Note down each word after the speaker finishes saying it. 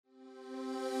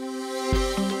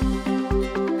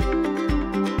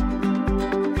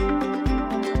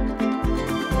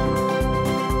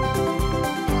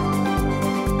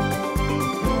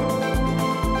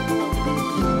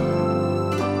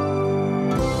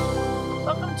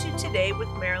today with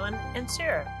Marilyn and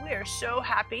Sarah. We are so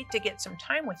happy to get some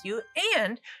time with you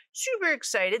and super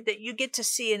excited that you get to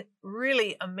see a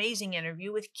really amazing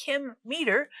interview with Kim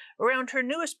Meeder around her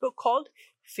newest book called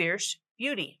Fierce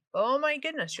Beauty. Oh my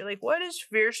goodness. You're like, what is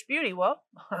Fierce Beauty? Well,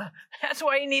 that's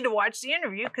why you need to watch the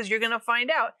interview, because you're going to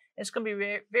find out. It's going to be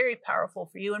very, very powerful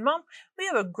for you. And Mom, we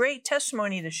have a great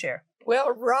testimony to share.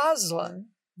 Well, Rosalind,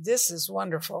 this is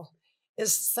wonderful,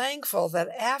 is thankful that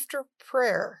after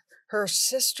prayer, her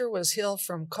sister was healed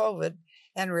from COVID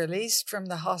and released from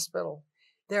the hospital.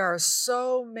 There are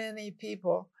so many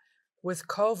people with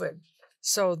COVID,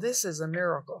 so this is a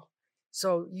miracle.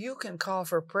 So you can call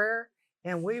for prayer,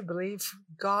 and we believe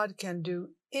God can do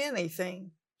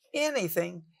anything, and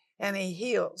He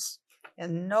heals,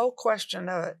 and no question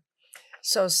of it.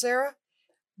 So Sarah,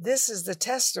 this is the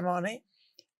testimony,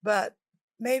 but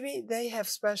maybe they have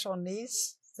special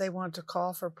needs. They want to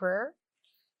call for prayer.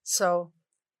 So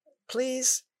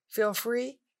please feel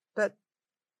free, but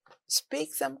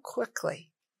speak them quickly.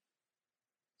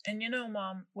 And you know,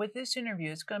 Mom, with this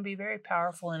interview, it's going to be very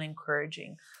powerful and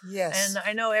encouraging. Yes. And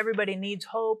I know everybody needs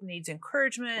hope, needs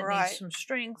encouragement, Right. needs some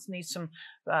strength, needs some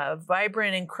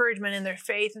vibrant encouragement in their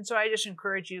faith. And so I just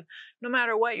encourage you, no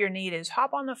matter what your need is,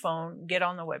 hop on the phone, get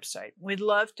on the website. We'd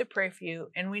love to pray for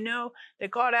you. And we know that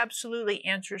God absolutely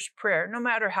answers prayer, no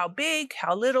matter how big,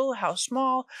 how little, how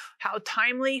small, how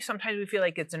timely. Sometimes we feel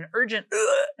like it's an urgent,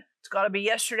 it's got to be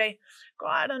yesterday.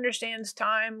 God understands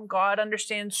time. God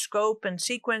understands scope and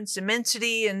sequence,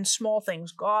 immensity, and small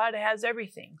things. God has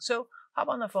everything. So hop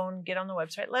on the phone, get on the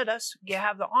website. Let us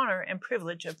have the honor and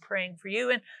privilege of praying for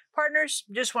you. And partners,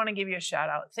 just want to give you a shout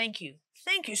out. Thank you.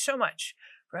 Thank you so much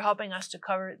for helping us to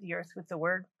cover the earth with the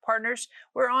word. Partners,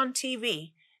 we're on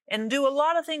TV and do a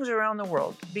lot of things around the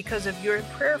world because of your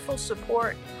prayerful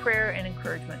support, prayer, and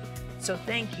encouragement. So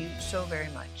thank you so very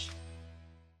much.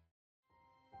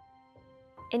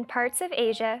 In parts of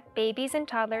Asia, babies and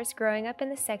toddlers growing up in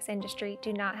the sex industry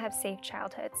do not have safe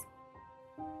childhoods.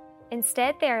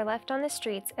 Instead, they are left on the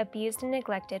streets, abused and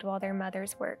neglected while their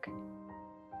mothers work.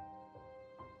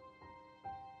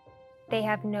 They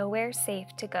have nowhere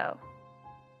safe to go.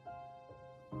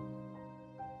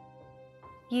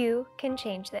 You can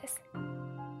change this.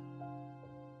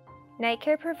 Night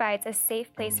Care provides a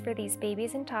safe place for these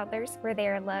babies and toddlers where they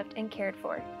are loved and cared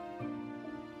for.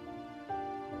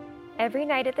 Every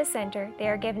night at the center, they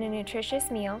are given a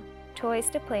nutritious meal, toys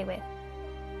to play with,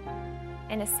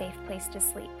 and a safe place to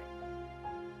sleep.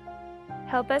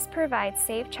 Help us provide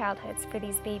safe childhoods for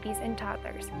these babies and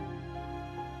toddlers.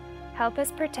 Help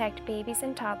us protect babies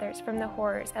and toddlers from the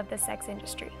horrors of the sex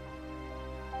industry.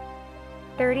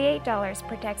 $38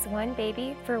 protects one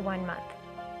baby for 1 month.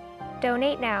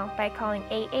 Donate now by calling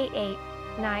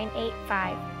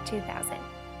 888-985-2000.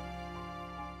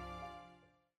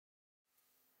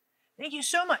 Thank you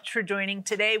so much for joining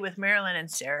today with Marilyn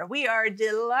and Sarah. We are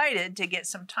delighted to get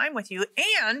some time with you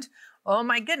and, oh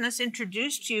my goodness,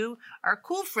 introduce to you our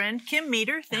cool friend, Kim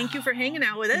Meeder. Thank you for hanging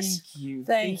out with us. Thank you.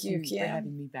 Thank you, for Kim.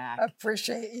 having me back.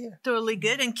 Appreciate you. Totally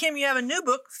good. And Kim, you have a new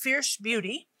book, Fierce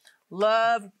Beauty.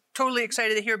 Totally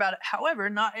excited to hear about it. However,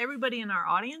 not everybody in our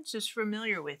audience is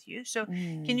familiar with you. So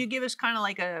can you give us kind of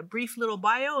like a brief little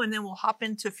bio and then we'll hop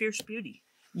into Fierce Beauty?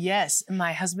 Yes,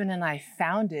 my husband and I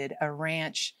founded a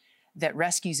ranch that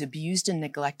rescues abused and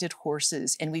neglected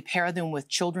horses, and we pair them with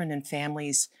children and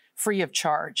families free of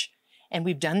charge. And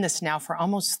we've done this now for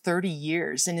almost 30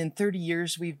 years. And in 30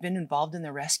 years, we've been involved in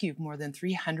the rescue of more than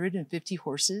 350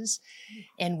 horses.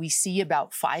 And we see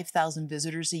about 5,000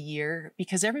 visitors a year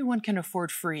because everyone can afford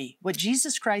free. What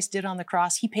Jesus Christ did on the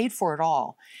cross, He paid for it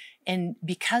all. And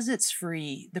because it's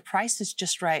free, the price is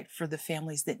just right for the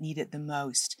families that need it the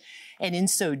most. And in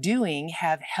so doing,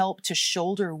 have helped to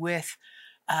shoulder with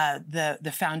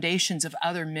the foundations of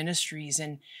other ministries.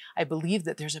 And I believe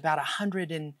that there's about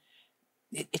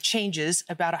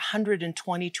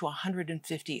 120 to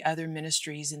 150 other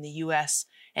ministries in the U.S.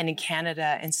 and in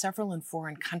Canada and several in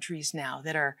foreign countries now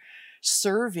that are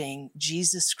serving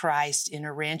Jesus Christ in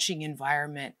a ranching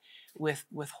environment with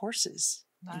horses.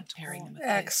 That's pairing cool. them with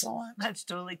Excellent. That's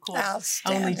totally cool.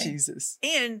 Outstanding. Only Jesus.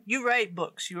 And you write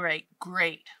books. You write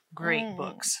great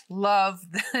books. Love,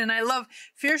 and I love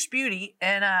Fierce Beauty.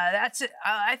 And that's it.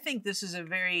 I think this is a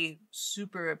very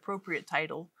super appropriate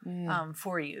title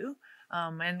for you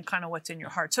and kind of what's in your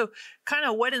heart. So kind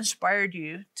of what inspired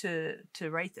you to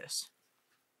write this?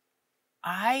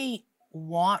 I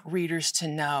want readers to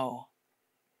know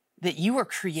that you were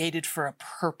created for a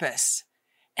purpose.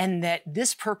 And that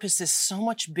this purpose is so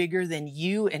much bigger than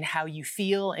you and how you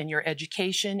feel and your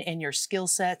education and your skill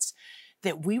sets,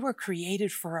 that we were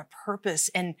created for a purpose.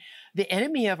 And the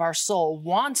enemy of our soul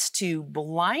wants to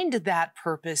blind that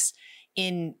purpose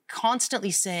in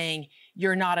constantly saying,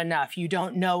 you're not enough. You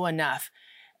don't know enough.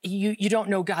 You don't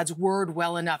know God's word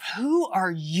well enough. Who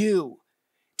are you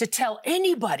to tell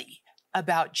anybody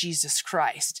about Jesus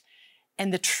Christ?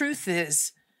 And the truth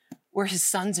is, we're his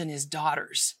sons and his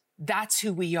daughters. That's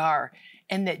who we are.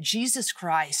 And that Jesus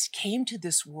Christ came to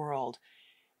this world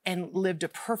and lived a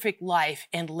perfect life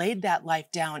and laid that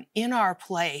life down in our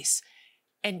place.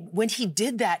 And when he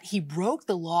did that, he broke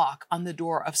the lock on the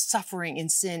door of suffering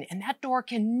and sin. And that door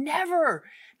can never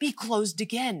be closed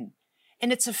again.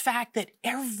 And it's a fact that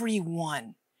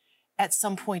everyone at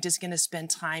some point is going to spend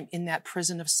time in that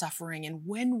prison of suffering. And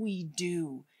when we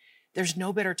do, there's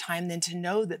no better time than to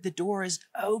know that the door is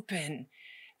open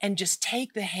and just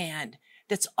take the hand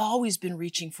that's always been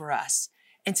reaching for us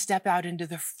and step out into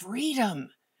the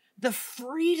freedom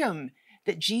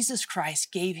that Jesus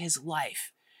Christ gave his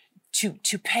life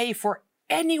to pay for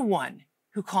anyone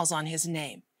who calls on his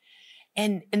name.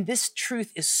 And this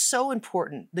truth is so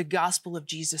important, the gospel of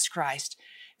Jesus Christ,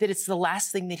 that it's the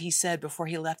last thing that he said before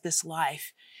he left this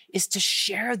life, is to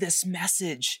share this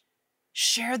message.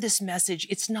 Share this message.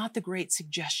 It's not the great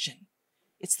suggestion.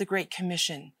 It's the great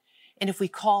commission. And if we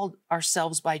call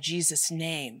ourselves by Jesus'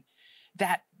 name,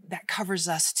 that covers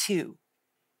us too.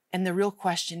 And the real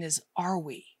question is, are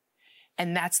we?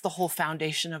 And that's the whole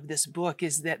foundation of this book,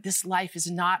 is that this life is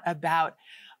not about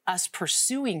us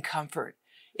pursuing comfort.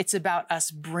 It's about us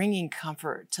bringing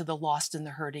comfort to the lost and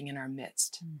the hurting in our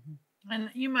midst. Mm-hmm. And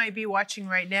you might be watching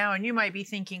right now and you might be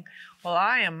thinking, well,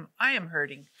 I am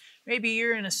hurting. Maybe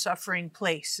you're in a suffering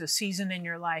place, a season in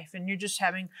your life, and you're just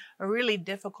having a really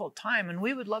difficult time. And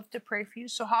we would love to pray for you.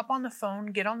 So hop on the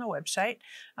phone, get on the website.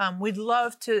 We'd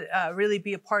love to really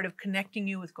be a part of connecting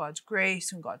you with God's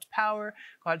grace and God's power,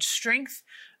 God's strength,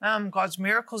 God's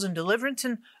miracles and deliverance.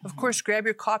 And of course, grab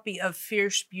your copy of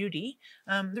Fierce Beauty.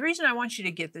 The reason I want you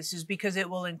to get this is because it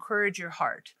will encourage your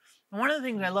heart. And one of the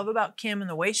things I love about Kim and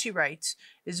the way she writes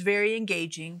is very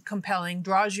engaging, compelling,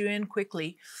 draws you in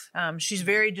quickly. She's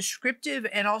very descriptive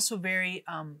and also very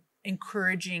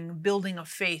encouraging, building of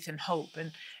faith and hope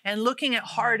and looking at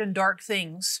hard and dark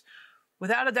things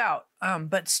without a doubt,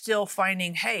 but still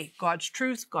finding, hey, God's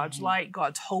truth, God's light,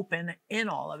 God's hope in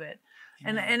all of it.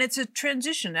 And it's a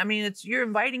transition. I mean, you're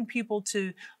inviting people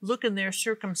to look in their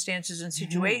circumstances and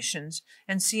situations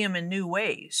and see them in new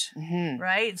ways,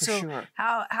 right? For so sure.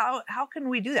 how can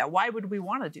we do that? Why would we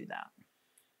want to do that?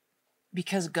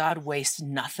 Because God wastes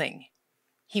nothing.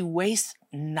 He wastes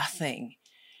nothing.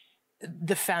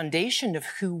 The foundation of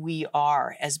who we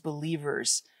are as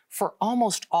believers for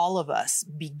almost all of us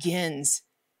begins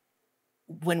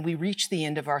when we reach the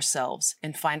end of ourselves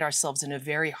and find ourselves in a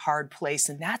very hard place.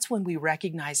 And that's when we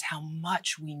recognize how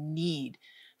much we need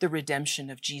the redemption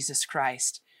of Jesus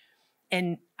Christ.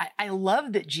 And I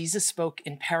love that Jesus spoke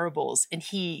in parables, and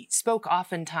he spoke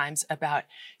oftentimes about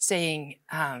saying,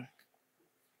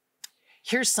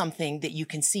 here's something that you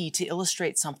can see to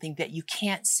illustrate something that you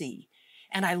can't see.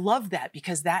 And I love that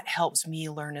because that helps me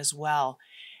learn as well.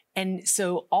 And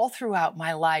so all throughout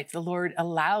my life, the Lord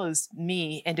allows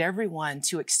me and everyone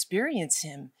to experience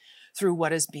him through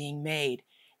what is being made.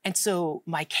 And so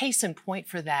my case in point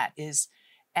for that is,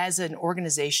 as an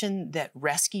organization that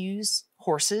rescues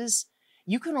horses,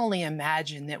 you can only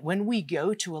imagine that when we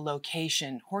go to a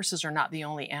location, horses are not the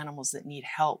only animals that need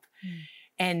help.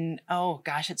 And oh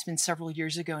gosh, it's been several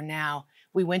years ago now,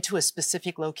 we went to a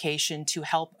specific location to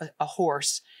help a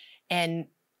horse, and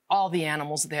all the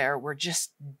animals there were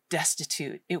just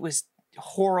destitute. It was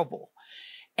horrible.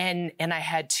 And I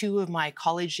had two of my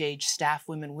college-age staff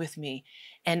women with me.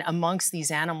 And amongst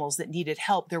these animals that needed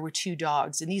help, there were two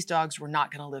dogs. And these dogs were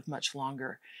not going to live much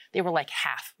longer. They were like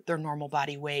half their normal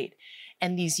body weight.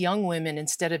 And these young women,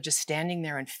 instead of just standing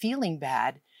there and feeling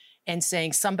bad and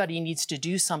saying somebody needs to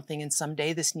do something and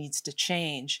someday this needs to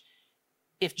change,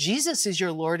 if Jesus is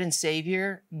your Lord and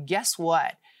Savior, guess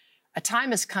what? A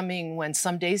time is coming when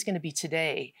someday's going to be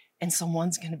today and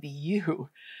someone's going to be you.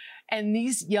 And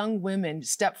these young women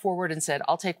stepped forward and said,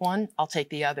 I'll take one, I'll take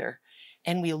the other.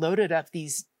 And we loaded up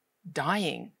these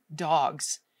dying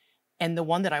dogs. And the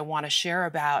one that I want to share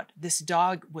about, this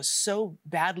dog was so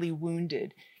badly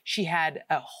wounded. She had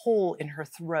a hole in her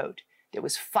throat that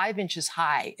was 5 inches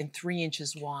high and 3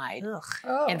 inches wide.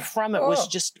 And from it was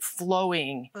just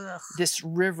flowing this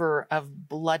river of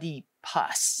bloody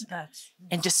pus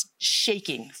and just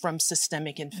shaking from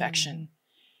systemic infection.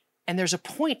 And there's a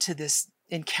point to this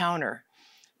encounter.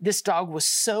 This dog was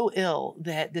so ill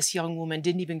that this young woman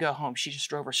didn't even go home. She just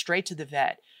drove her straight to the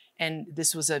vet. And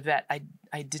this was a vet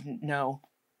I didn't know.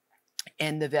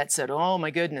 And the vet said, oh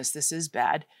my goodness, this is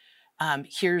bad.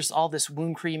 Here's all this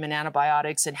wound cream and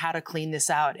antibiotics and how to clean this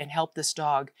out and help this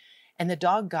dog. And the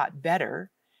dog got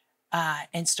better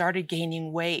and started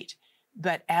gaining weight.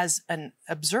 But as an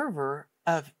observer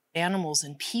of animals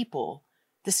and people,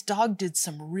 this dog did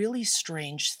some really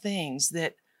strange things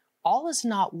that all is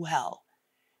not well.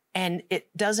 And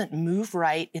it doesn't move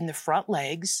right in the front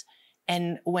legs.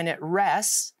 And when it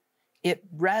rests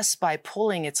by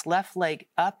pulling its left leg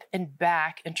up and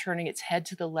back and turning its head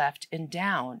to the left and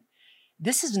down.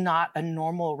 This is not a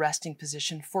normal resting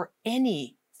position for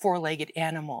any four-legged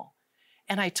animal.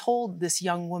 And I told this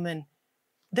young woman,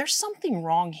 there's something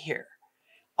wrong here.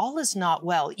 All is not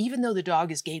well. Even though the dog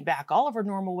has gained back all of her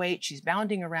normal weight, she's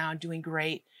bounding around, doing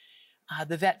great.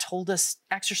 The vet told us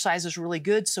exercise is really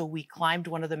good, so we climbed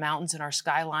one of the mountains in our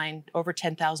skyline, over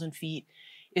 10,000 feet.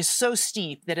 Is so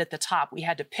steep that at the top we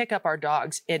had to pick up our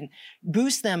dogs and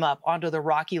boost them up onto the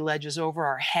rocky ledges over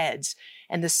our heads.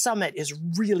 And the summit is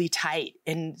really tight.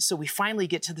 And so we finally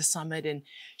get to the summit and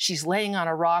she's laying on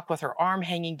a rock with her arm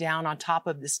hanging down on top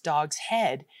of this dog's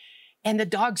head. And the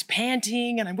dog's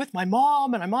panting and I'm with my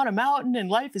mom and I'm on a mountain and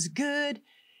life is good.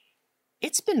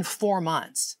 It's been 4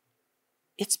 months.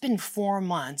 It's been 4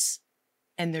 months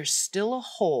and there's still a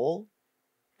hole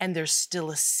and there's still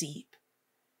a seep.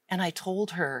 And I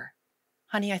told her,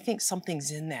 honey, I think something's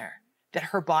in there, that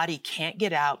her body can't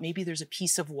get out. Maybe there's a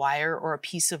piece of wire or a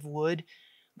piece of wood.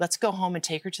 Let's go home and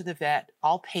take her to the vet.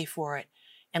 I'll pay for it.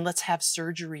 And let's have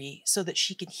surgery so that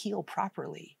she can heal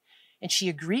properly. And she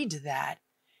agreed to that.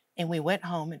 And we went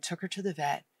home and took her to the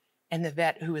vet. And the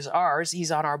vet, who is ours,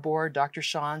 he's on our board, Dr.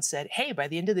 Sean, said, hey, by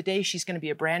the end of the day, she's going to be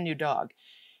a brand new dog.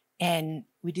 And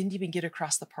we didn't even get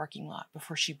across the parking lot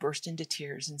before she burst into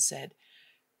tears and said,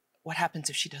 what happens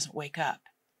if she doesn't wake up?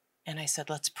 And I said,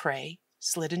 let's pray,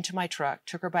 slid into my truck,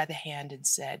 took her by the hand and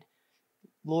said,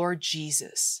 Lord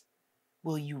Jesus,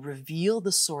 will you reveal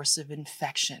the source of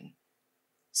infection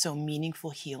so meaningful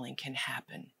healing can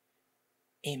happen?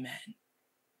 Amen.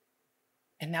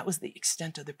 And that was the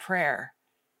extent of the prayer.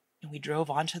 And we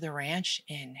drove onto the ranch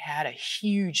and had a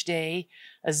huge day,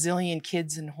 a zillion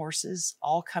kids and horses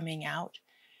all coming out.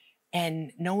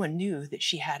 And no one knew that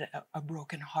she had a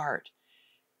broken heart.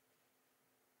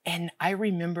 And I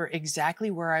remember exactly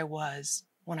where I was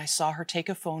when I saw her take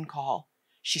a phone call.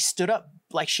 She stood up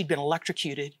like she'd been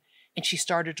electrocuted and she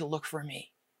started to look for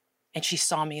me. And she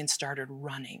saw me and started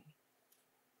running.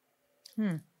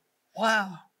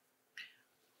 Wow.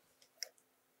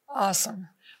 Awesome.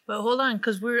 But hold on,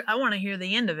 because I want to hear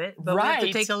the end of it. But we have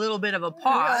to take a little bit of a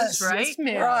pause, Yes, right? yes,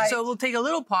 ma'am. Right. So we'll take a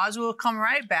little pause. We'll come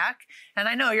right back. And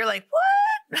I know you're like,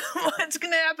 what? What's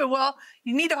going to happen? Well,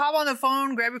 you need to hop on the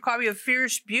phone, grab your copy of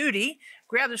Fierce Beauty,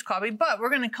 grab this copy. But we're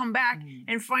going to come back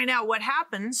and find out what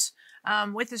happens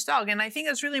with this dog. And I think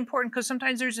that's really important because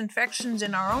sometimes there's infections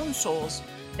in our own souls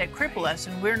that cripple us,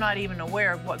 and we're not even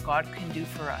aware of what God can do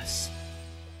for us.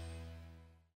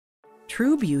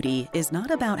 True beauty is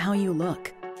not about how you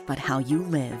look, but how you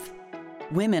live.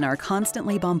 Women are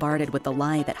constantly bombarded with the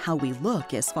lie that how we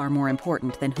look is far more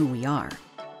important than who we are.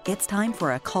 It's time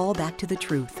for a call back to the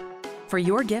truth. For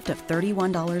your gift of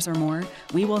 $31 or more,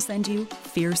 we will send you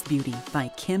Fierce Beauty by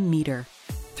Kim Meeder.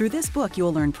 Through this book,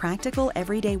 you'll learn practical,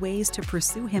 everyday ways to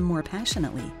pursue him more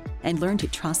passionately and learn to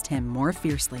trust him more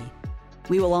fiercely.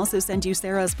 We will also send you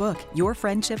Sarah's book, Your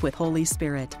Friendship with Holy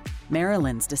Spirit,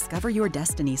 Marilyn's Discover Your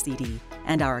Destiny CD,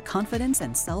 and our Confidence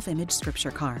and Self-Image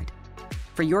Scripture Card.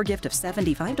 For your gift of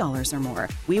 $75 or more,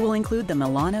 we will include the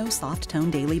Milano Soft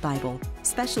Tone Daily Bible,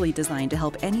 specially designed to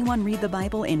help anyone read the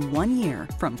Bible in 1 year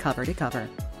from cover to cover.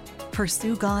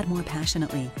 Pursue God more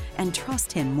passionately and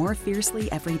trust Him more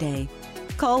fiercely every day.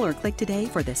 Call or click today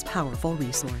for this powerful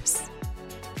resource.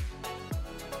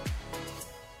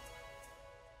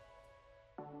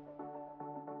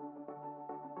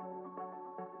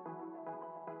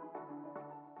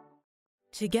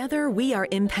 Together, we are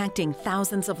impacting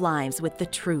thousands of lives with the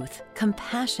truth,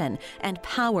 compassion, and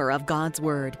power of God's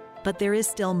Word. But there is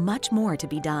still much more to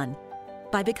be done.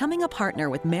 By becoming a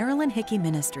partner with Marilyn Hickey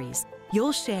Ministries,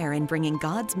 you'll share in bringing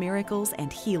God's miracles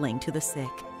and healing to the sick,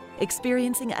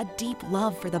 experiencing a deep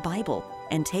love for the Bible,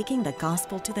 and taking the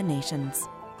gospel to the nations.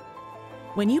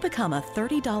 When you become a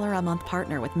 $30 a month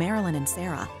partner with Marilyn and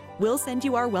Sarah, we'll send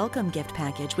you our welcome gift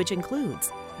package, which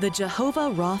includes the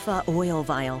Jehovah Rapha oil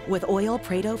vial with oil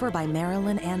prayed over by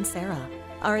Marilyn and Sarah,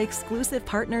 our exclusive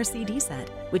partner CD set,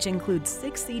 which includes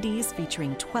 6 CDs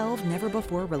featuring 12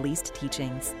 never-before-released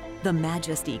teachings, the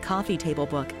Majesty coffee table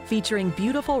book featuring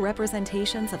beautiful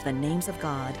representations of the names of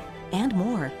God, and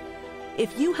more.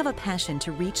 If you have a passion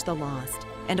to reach the lost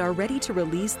and are ready to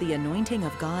release the anointing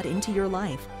of God into your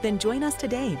life, then join us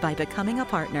today by becoming a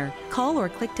partner. Call or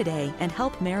click today and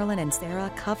help Marilyn and Sarah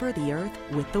cover the earth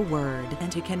with the Word and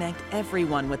to connect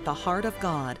everyone with the heart of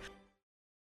God.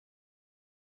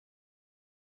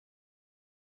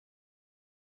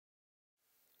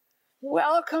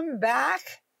 Welcome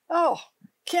back. Oh,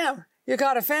 Kim, you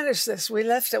got to finish this. We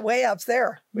left it way up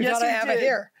there. We got to have it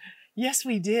here. Yes,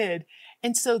 we did.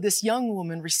 And so this young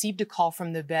woman received a call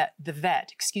from the vet,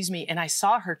 and I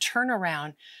saw her turn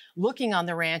around looking on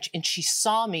the ranch, and she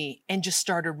saw me and just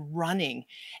started running.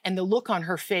 And the look on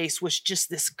her face was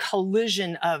just this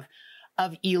collision of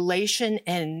elation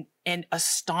and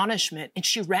astonishment. And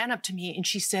she ran up to me and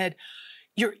she said,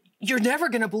 You're never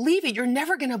going to believe it. You're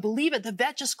never going to believe it. The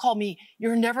vet just called me.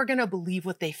 You're never going to believe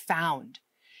what they found.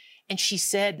 And she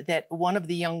said that one of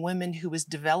the young women who was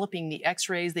developing the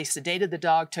x-rays, they sedated the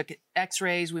dog, took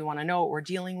x-rays. We want to know what we're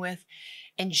dealing with.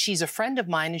 And she's a friend of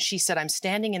mine. And she said, I'm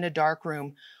standing in a dark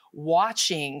room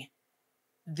watching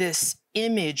this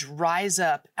image rise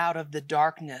up out of the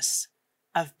darkness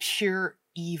of pure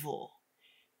evil.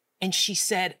 And she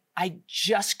said, I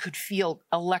just could feel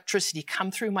electricity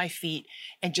come through my feet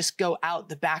and just go out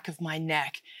the back of my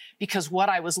neck, because what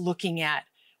I was looking at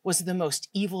was the most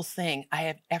evil thing I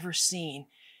have ever seen.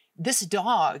 This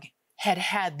dog had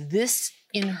had this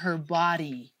in her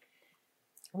body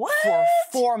for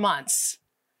 4 months.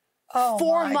 Oh,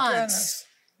 4 my months,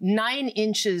 goodness. 9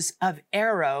 inches of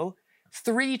arrow,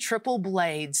 3 triple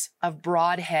blades of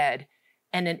broadhead,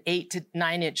 and an 8 to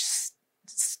 9 inch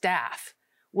staff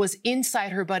was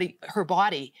inside her body.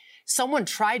 Someone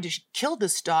tried to kill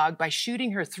this dog by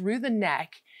shooting her through the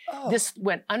neck. Oh. This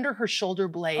went under her shoulder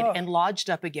blade and lodged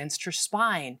up against her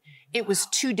spine. It was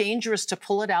too dangerous to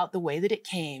pull it out the way that it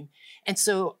came. And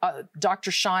so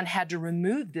Dr. Sean had to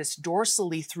remove this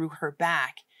dorsally through her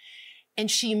back.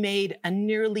 And she made a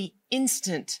nearly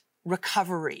instant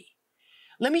recovery.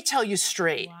 Let me tell you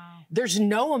straight, there's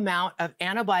no amount of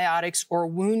antibiotics or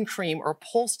wound cream or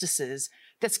poultices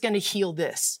that's going to heal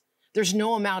this. There's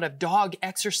no amount of dog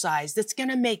exercise that's going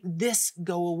to make this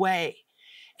go away.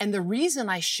 And the reason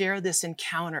I share this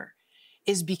encounter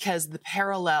is because the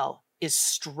parallel is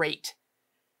straight.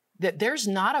 That there's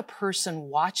not a person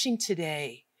watching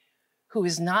today who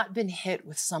has not been hit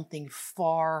with something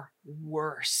far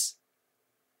worse.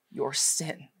 Your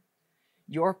sin,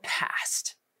 your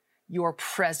past, your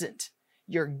present,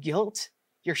 your guilt,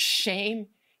 your shame,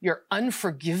 your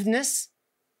unforgiveness.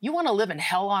 You want to live in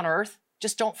hell on earth?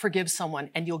 Just don't forgive someone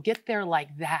and you'll get there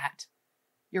like that.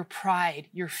 Your pride,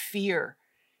 your fear,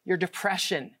 your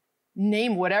depression,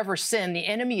 name whatever sin the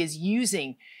enemy is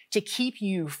using to keep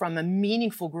you from a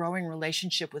meaningful, growing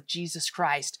relationship with Jesus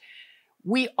Christ.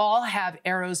 We all have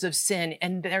arrows of sin,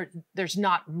 and there's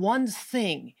not one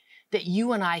thing that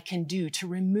you and I can do to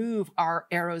remove our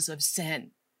arrows of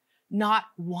sin. Not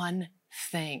one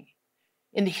thing.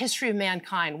 In the history of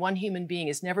mankind, one human being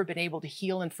has never been able to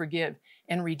heal and forgive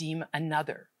and redeem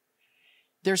another.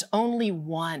 There's only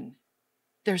one.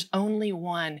 There's only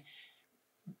one.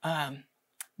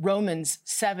 Romans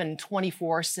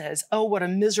 7:24 says, oh, what a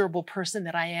miserable person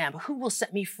that I am. Who will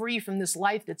set me free from this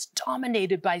life that's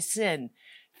dominated by sin?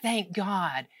 Thank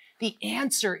God. The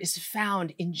answer is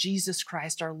found in Jesus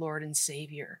Christ, our Lord and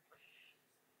Savior.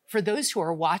 For those who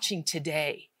are watching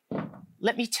today,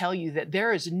 let me tell you that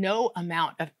there is no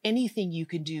amount of anything you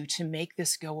can do to make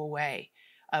this go away,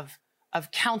 of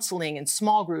counseling and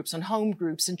small groups and home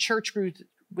groups and church groups,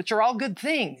 which are all good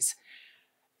things.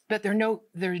 But they're no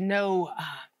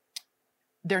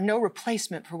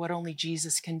replacement for what only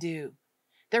Jesus can do.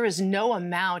 There is no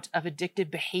amount of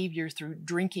addictive behavior through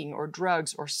drinking or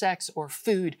drugs or sex or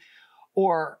food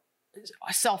or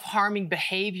self-harming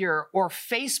behavior or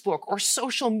Facebook or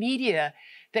social media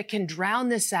that can drown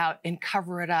this out and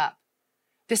cover it up.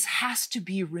 This has to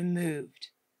be removed.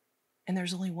 And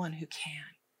there's only one who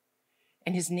can.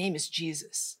 And his name is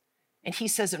Jesus. And he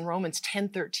says in Romans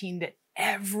 10:13 that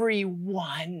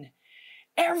everyone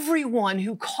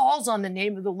who calls on the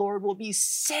name of the Lord will be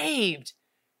saved.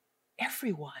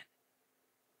 Everyone.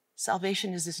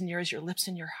 Salvation is as near as your lips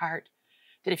and your heart.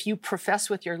 That if you profess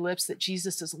with your lips that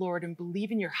Jesus is Lord and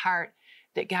believe in your heart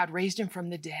that God raised him from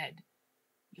the dead,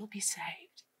 you'll be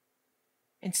saved.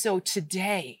 And so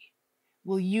today,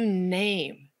 will you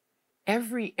name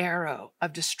every arrow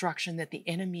of destruction that the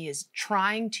enemy is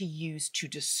trying to use to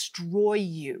destroy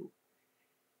you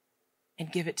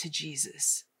and give it to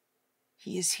Jesus?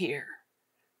 He is here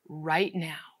right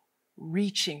now,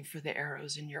 reaching for the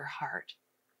arrows in your heart.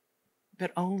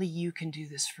 But only you can do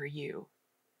this for you.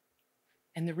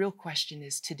 And the real question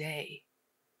is today,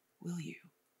 will you?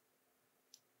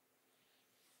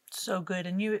 So good.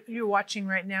 And you're watching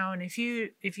right now, and if you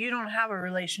don't have a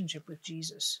relationship with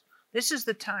Jesus, this is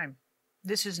the time.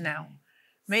 This is now.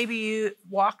 Maybe you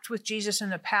walked with Jesus in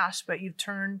the past, but you've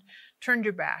turned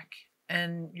your back,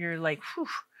 and you're like, whew,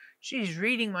 she's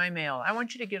reading my mail. I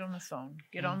want you to get on the phone,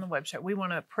 get on the website. We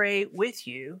want to pray with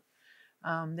you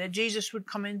that Jesus would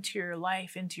come into your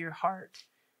life, into your heart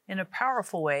in a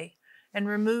powerful way, and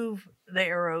remove the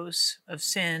arrows of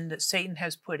sin that Satan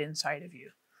has put inside of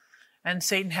you. And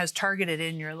Satan has targeted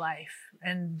in your life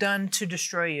and done to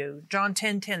destroy you. John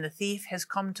 10:10, the thief has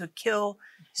come to kill,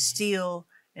 steal,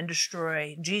 and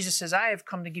destroy. Jesus says, I have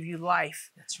come to give you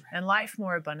life. That's right. And life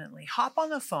more abundantly. Hop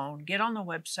on the phone, get on the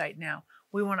website now.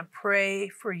 We want to pray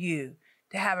for you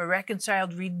to have a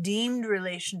reconciled, redeemed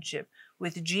relationship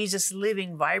with Jesus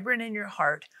living vibrant in your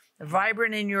heart,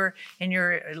 vibrant in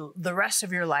the rest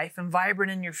of your life, and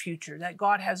vibrant in your future, that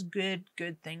God has good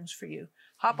things for you.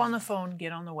 Hop on the phone,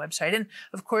 get on the website. And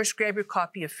of course, grab your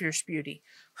copy of Fierce Beauty.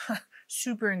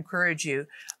 Super encourage you.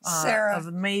 Sarah, of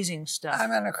amazing stuff. I'm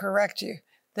going to correct you.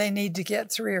 They need to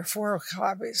get 3 or 4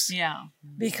 copies. Yeah.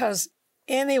 Because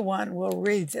anyone will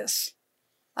read this.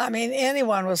 I mean,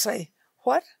 anyone will say,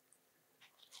 what?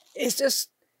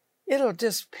 It'll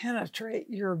just penetrate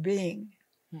your being.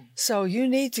 So you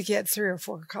need to get 3 or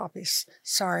 4 copies.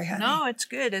 Sorry, honey. No, it's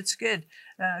good. It's good.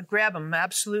 Grab them.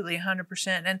 Absolutely,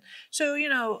 100%. And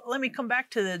so, let me come back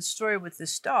to the story with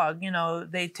this dog.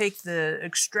 They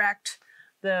extract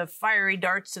the fiery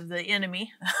darts of the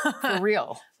enemy. For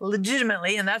real.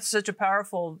 Legitimately. And that's such a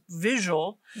powerful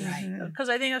visual. Right. Because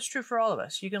I think that's true for all of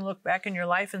us. You can look back in your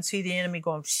life and see the enemy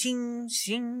going, sing,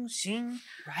 sing, sing.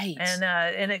 Right.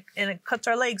 And it cuts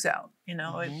our legs out.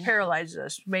 It paralyzes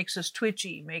us, makes us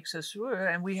twitchy,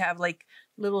 and we have like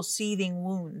little seething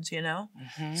wounds,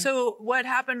 So what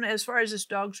happened as far as this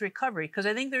dog's recovery? Because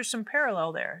I think there's some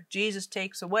parallel there. Jesus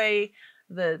takes away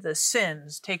the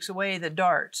sins, takes away the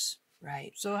darts.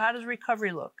 Right. So how does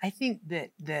recovery look? I think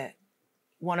that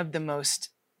one of the most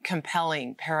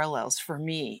compelling parallels for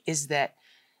me is that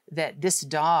this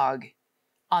dog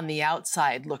on the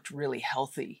outside looked really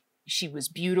healthy. She was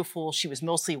beautiful. She was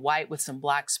mostly white with some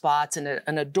black spots and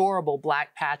an adorable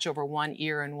black patch over one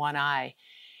ear and one eye.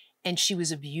 And she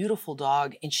was a beautiful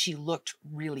dog, and she looked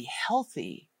really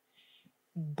healthy.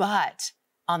 But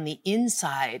on the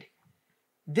inside,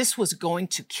 this was going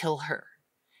to kill her.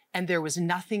 And there was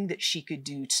nothing that she could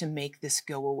do to make this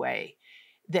go away.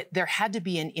 That there had to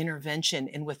be an intervention,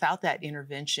 and without that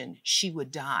intervention, she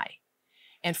would die.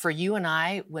 And for you and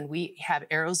I, when we have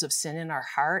arrows of sin in our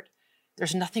heart,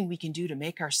 there's nothing we can do to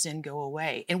make our sin go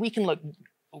away. And we can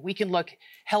look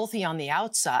healthy on the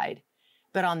outside,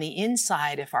 but on the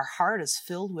inside, if our heart is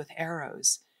filled with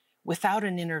arrows, without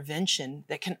an intervention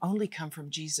that can only come from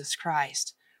Jesus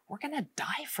Christ, we're going to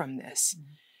die from this.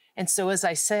 Mm-hmm. And so, as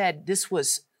I said,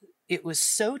 it was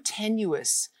so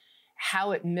tenuous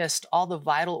how it missed all the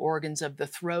vital organs of the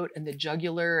throat and the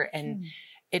jugular, and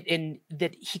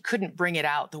that he couldn't bring it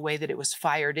out the way that it was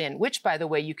fired in, which, by the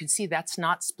way, you can see that's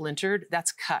not splintered,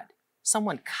 that's cut.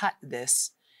 Someone cut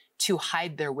this to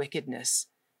hide their wickedness,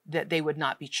 that they would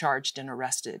not be charged and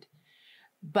arrested.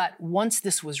 But once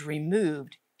this was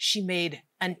removed, she made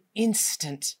an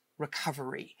instant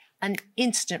recovery. And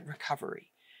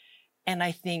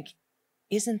I think,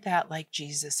 isn't that like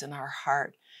Jesus in our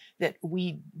heart, that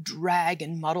we drag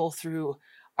and muddle through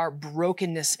our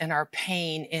brokenness and our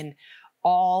pain and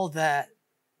all the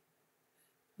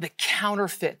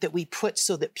counterfeit that we put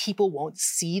so that people won't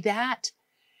see that?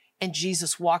 And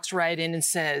Jesus walks right in and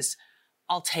says,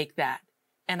 I'll take that,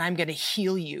 and I'm going to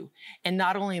heal you. And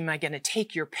not only am I going to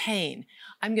take your pain,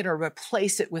 I'm going to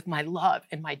replace it with my love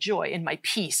and my joy and my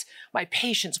peace, my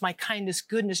patience, my kindness,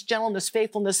 goodness, gentleness,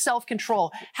 faithfulness,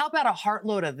 self-control. How about a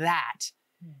heartload of that?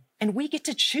 And we get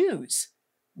to choose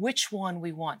which one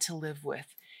we want to live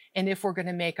with. And if we're going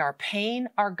to make our pain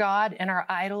our God and our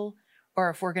idol, or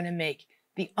if we're going to make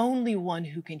the only one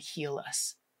who can heal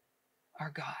us our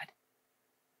God.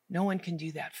 No one can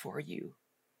do that for you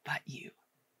but you.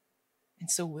 And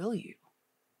so will you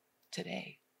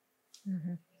today.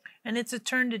 Mm-hmm. And it's a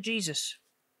turn to Jesus.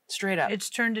 Straight up. It's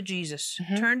turn to Jesus.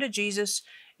 Mm-hmm. Turn to Jesus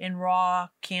in raw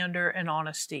candor and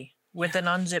honesty with an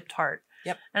unzipped heart.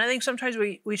 Yep. And I think sometimes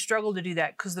we struggle to do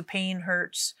that because the pain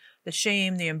hurts, the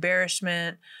shame, the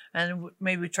embarrassment, and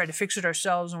maybe we try to fix it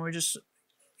ourselves and we're just,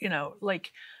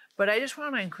 but I just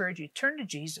want to encourage you, turn to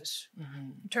Jesus.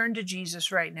 Mm-hmm. Turn to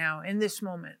Jesus right now in this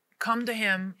moment. Come to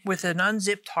him with an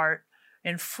unzipped heart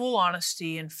in full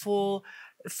honesty and full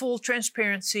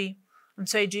transparency and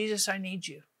say, Jesus, I need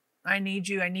you. I need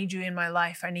you. I need you in my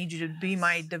life. I need you to be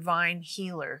my divine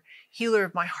healer, healer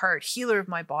of my heart, healer of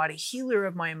my body, healer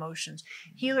of my emotions,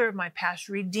 healer of my past.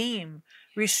 Redeem,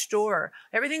 restore.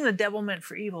 Everything the devil meant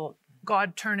for evil,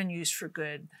 God turn and use for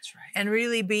good. That's right. And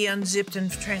really be unzipped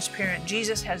and transparent.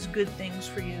 Jesus has good things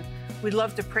for you. We'd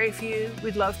love to pray for you.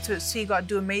 We'd love to see God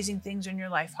do amazing things in your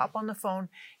life. Hop on the phone,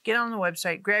 get on the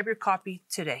website, grab your copy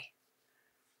today.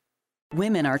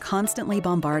 Women are constantly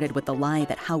bombarded with the lie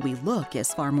that how we look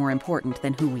is far more important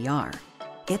than who we are.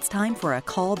 It's time for a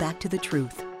call back to the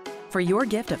truth. For your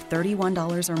gift of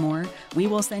 $31 or more, we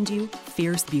will send you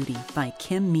Fierce Beauty by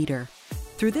Kim Meeder.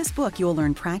 Through this book, you'll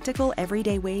learn practical,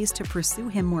 everyday ways to pursue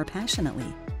him more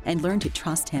passionately and learn to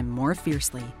trust him more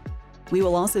fiercely. We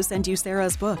will also send you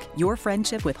Sarah's book, Your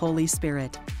Friendship with Holy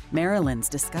Spirit, Marilyn's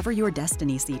Discover Your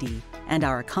Destiny CD, and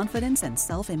our Confidence and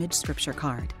Self-Image Scripture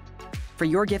Card. For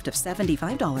your gift of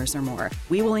 $75 or more,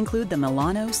 we will include the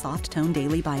Milano Soft Tone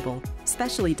Daily Bible,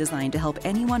 specially designed to help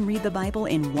anyone read the Bible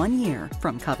in 1 year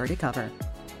from cover to cover.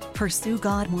 Pursue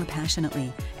God more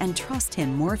passionately and trust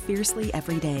Him more fiercely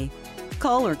every day.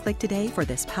 Call or click today for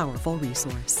this powerful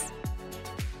resource.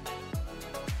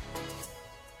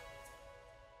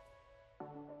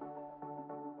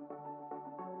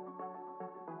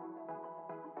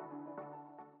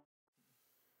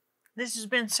 This has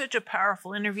been such a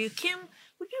powerful interview. Kim,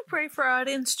 would you pray for our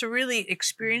audience to really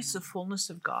experience the fullness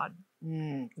of God?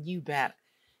 You bet.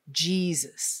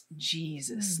 Jesus,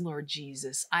 Lord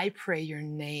Jesus, I pray your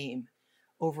name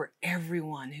over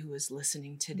everyone who is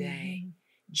listening today.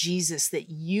 Jesus, that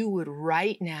you would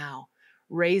right now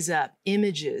raise up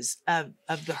images of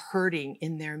the hurting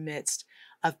in their midst,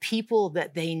 of people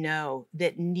that they know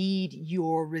that need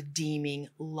your redeeming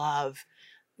love.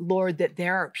 Lord, that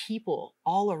there are people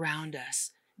all around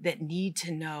us that need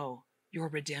to know your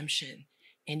redemption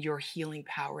and your healing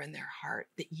power in their heart,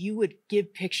 that you would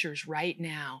give pictures right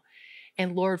now.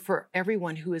 And Lord, for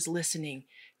everyone who is listening,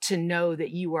 to know that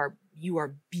you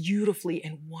are beautifully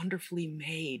and wonderfully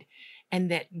made, and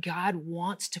that God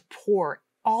wants to pour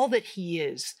all that He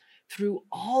is through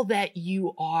all that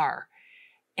you are.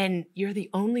 And you're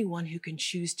the only one who can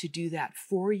choose to do that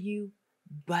for you,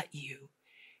 but you.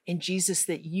 And Jesus,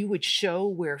 that you would show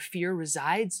where fear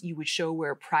resides, you would show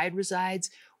where pride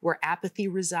resides, where apathy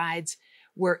resides,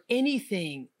 where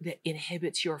anything that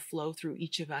inhibits your flow through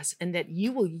each of us, and that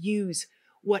you will use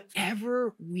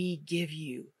whatever we give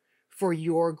you for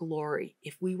your glory,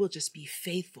 if we will just be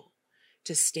faithful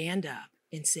to stand up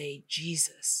and say,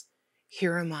 Jesus,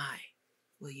 here am I,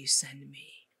 will you send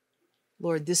me?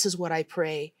 Lord, this is what I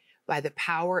pray by the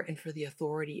power and for the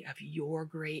authority of your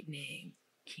great name,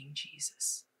 King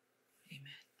Jesus.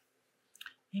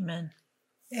 Amen.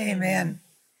 Amen.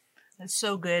 That's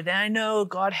so good. And I know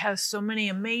God has so many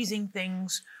amazing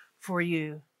things for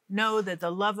you. Know that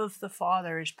the love of the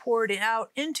Father is poured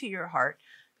out into your heart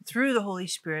through the Holy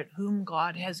Spirit, whom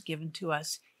God has given to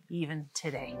us even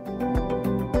today.